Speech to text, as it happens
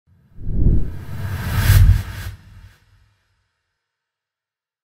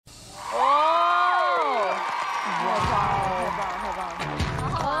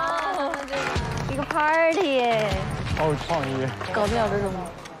创意。搞不了这种，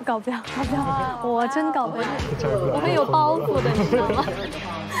搞不了，我真搞不了，我很有包袱的，你知道吗？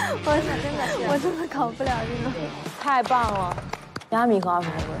我真的搞不了这种。太棒了！Yamy和二手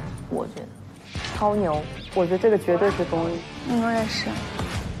玫瑰，我觉得超牛，我觉得这个绝对是公益。我也是。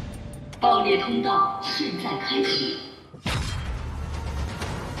爆裂通道现在开启。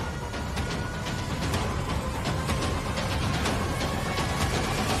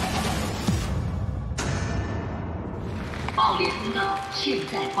爆裂通道现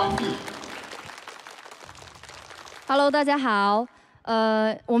在关闭。Hello， 大家好。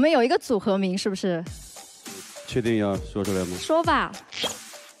我们有一个组合名，是不是？确定要说出来吗？说吧。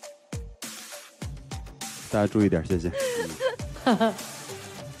大家注意点，谢谢。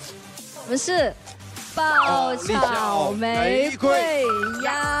我们是爆炒玫瑰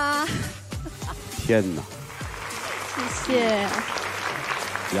呀！天哪！谢谢。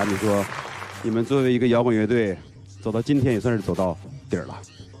Yamy说，你们作为一个摇滚乐队，走到今天也算是走到底儿了。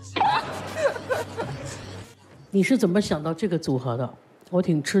你是怎么想到这个组合的？我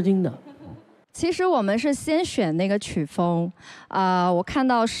挺吃惊的。其实我们是先选那个曲风，我看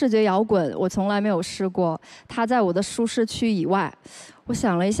到视觉摇滚，我从来没有试过，它在我的舒适区以外。我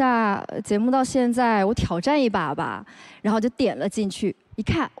想了一下，节目到现在，我挑战一把吧，然后就点了进去，一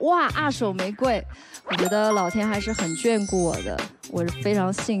看，哇，二手玫瑰，我觉得老天还是很眷顾我的，我是非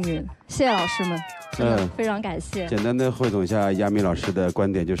常幸运，谢谢老师们。真的非常感谢。简单的汇总一下Yamy老师的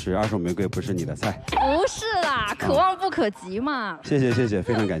观点，就是二手玫瑰不是你的菜。不是啦，可望不可及嘛。谢谢谢谢，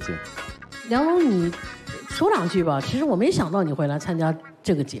非常感谢。梁龙，你说两句吧。其实我没想到你会来参加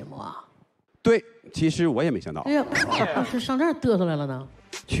这个节目啊。对，其实我也没想到。哎呀，是上这儿嘚瑟来了呢。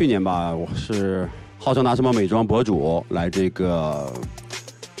去年吧，我是号称拿什么美妆博主来这个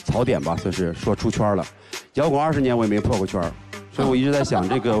槽点吧，算是说出圈了。摇滚20年我也没破过圈。所以我一直在想，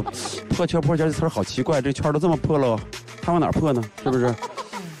这个破圈这词儿好奇怪，这圈都这么破了，还往哪儿破呢？是不是？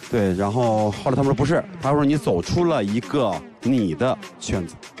对，然后后来他们说不是，他说你走出了一个你的圈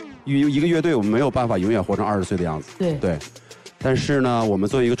子，一个乐队我们没有办法永远活成20岁的样子。对，但是呢，我们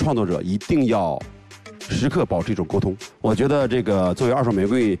作为一个创作者，一定要时刻保持一种沟通。我觉得这个作为二手玫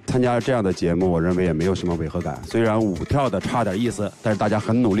瑰参加这样的节目，我认为也没有什么违和感。虽然舞跳的差点意思，但是大家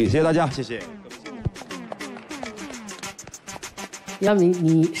很努力，谢谢大家，谢谢。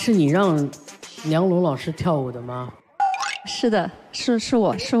Yamy，你让梁龙老师跳舞的吗？是的，是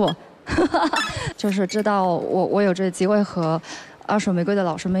我，就是知道我有这个机会和二手玫瑰的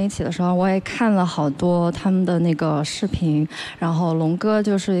老师们一起的时候，我也看了好多他们的那个视频，然后龙哥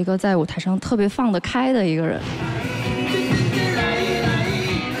就是一个在舞台上特别放得开的一个人，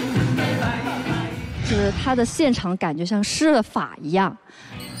就是他的现场感觉像施了法一样。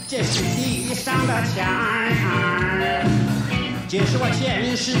这是地上的墙儿，这是我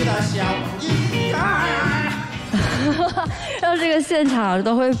前世的小婴儿。让这个现场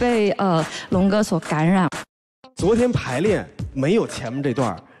都会被龙哥所感染。昨天排练没有前面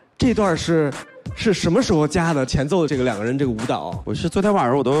这段是什么时候加的前奏的这个2个人这个舞蹈？我是昨天晚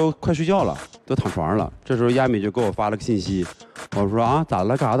上我都快睡觉了，都躺床上了。这时候Yamy就给我发了个信息，我说啊咋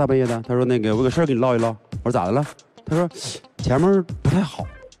了？干啥大半夜的？他说那个我有个事儿跟你唠一唠。我说咋的了？他说前面不太好。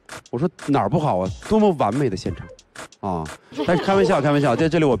我说哪儿不好啊？多么完美的现场啊！但是开玩笑，在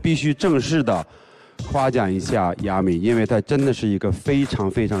这里我必须正式的夸奖一下Yamy，因为她真的是一个非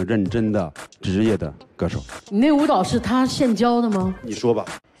常非常认真的职业的歌手。你那舞蹈是他现教的吗？你说吧。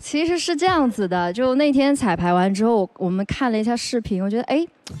其实是这样子的，就那天彩排完之后，我们看了一下视频，我觉得哎，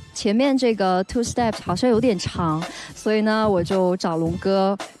前面这个 2 steps 好像有点长，所以呢，我就找龙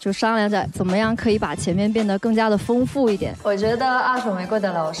哥就商量着怎么样可以把前面变得更加的丰富一点。我觉得二手玫瑰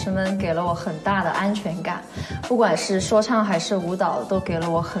的老师们给了我很大的安全感，不管是说唱还是舞蹈，都给了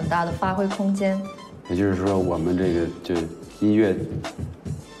我很大的发挥空间。也就是说，我们这个就音乐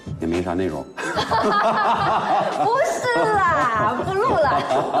也没啥内容。不是啦，不录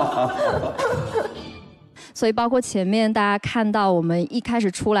了。所以包括前面大家看到我们一开始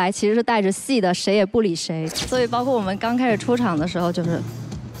出来其实是带着戏的，谁也不理谁。所以包括我们刚开始出场的时候，就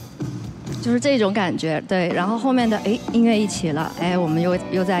是这种感觉，对。然后后面的音乐一起了，我们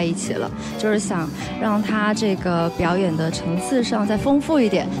又在一起了，就是想让他这个表演的层次上再丰富一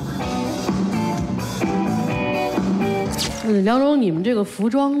点。梁总，你们这个服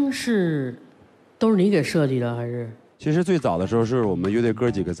装都是你给设计的还是？其实最早的时候是我们乐队哥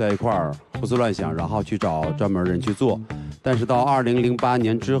几个在一块儿胡思乱想，然后去找专门人去做。但是到2008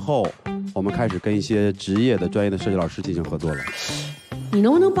年之后，我们开始跟一些职业的专业的设计老师进行合作了。你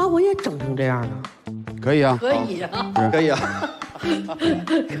能不能把我也整成这样呢？可以啊，可以啊，可以啊，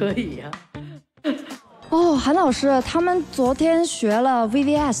可以啊。哦，韩老师，他们昨天学了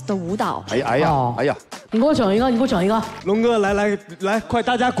VVS 的舞蹈。哎呀，你给我整一个，你给我整一个。龙哥，来，快，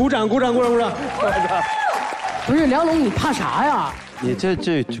大家鼓掌！不是梁龙，你怕啥呀？你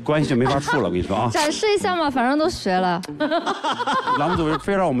这关系就没法处了，我跟你说啊。展示一下嘛，反正都学了。栏目组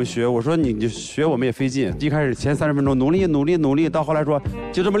非让我们学，我说你学我们也费劲。一开始前30分钟努力，到后来说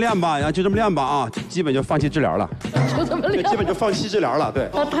就这么练吧，就这么练吧啊，基本就放弃治疗了。就这么练？基本就放弃治疗了，对。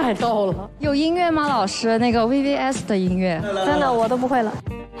他太逗了。有音乐吗，老师？那个 VVS 的音乐。真的我都不会了。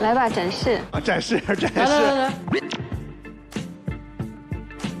来吧，展示。展示。来。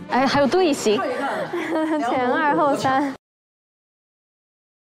哎，还有队形。前2后3。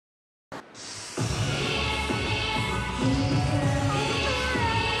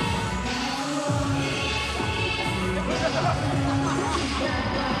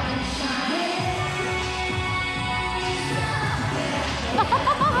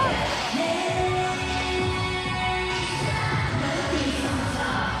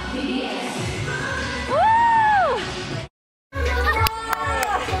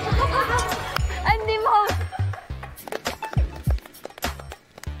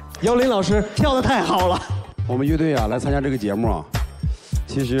姚林老师跳得太好了。我们乐队啊来参加这个节目啊，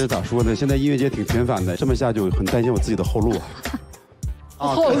其实咋说呢？现在音乐节挺频繁的，这么下就很担心我自己的后路。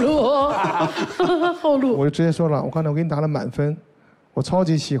后路。我就直接说了，我刚才我给你打了满分，我超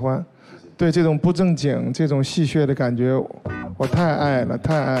级喜欢。对这种不正经、这种戏谑的感觉，我太爱了。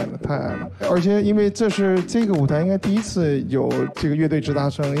而且因为这是这个舞台应该第一次有这个乐队直达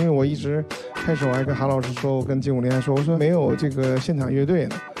声，因为我一直开始我还跟韩老师说，我跟金武林还说，我说没有这个现场乐队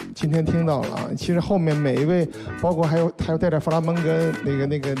呢。今天听到了啊，其实后面每一位，包括还有带点弗拉门戈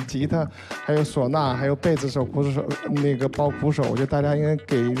那个吉他，还有唢呐，还有贝斯手、鼓手那个包鼓手，我觉得大家应该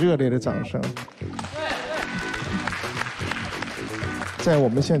给热烈的掌声。在我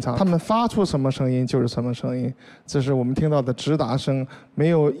们现场，他们发出什么声音就是什么声音，这是我们听到的直达声，没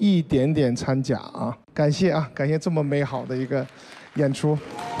有一点点掺假啊！感谢这么美好的一个演出。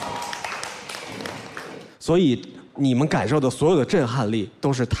所以你们感受的所有的震撼力，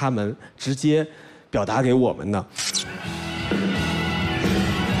都是他们直接表达给我们的。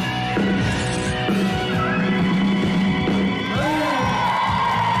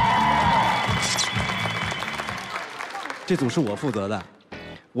这组是我负责的，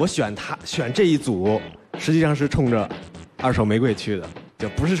我选这一组，实际上是冲着二手玫瑰去的，就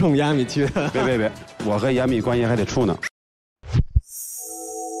不是冲Yamy去的。别，我和Yamy关系还得处呢。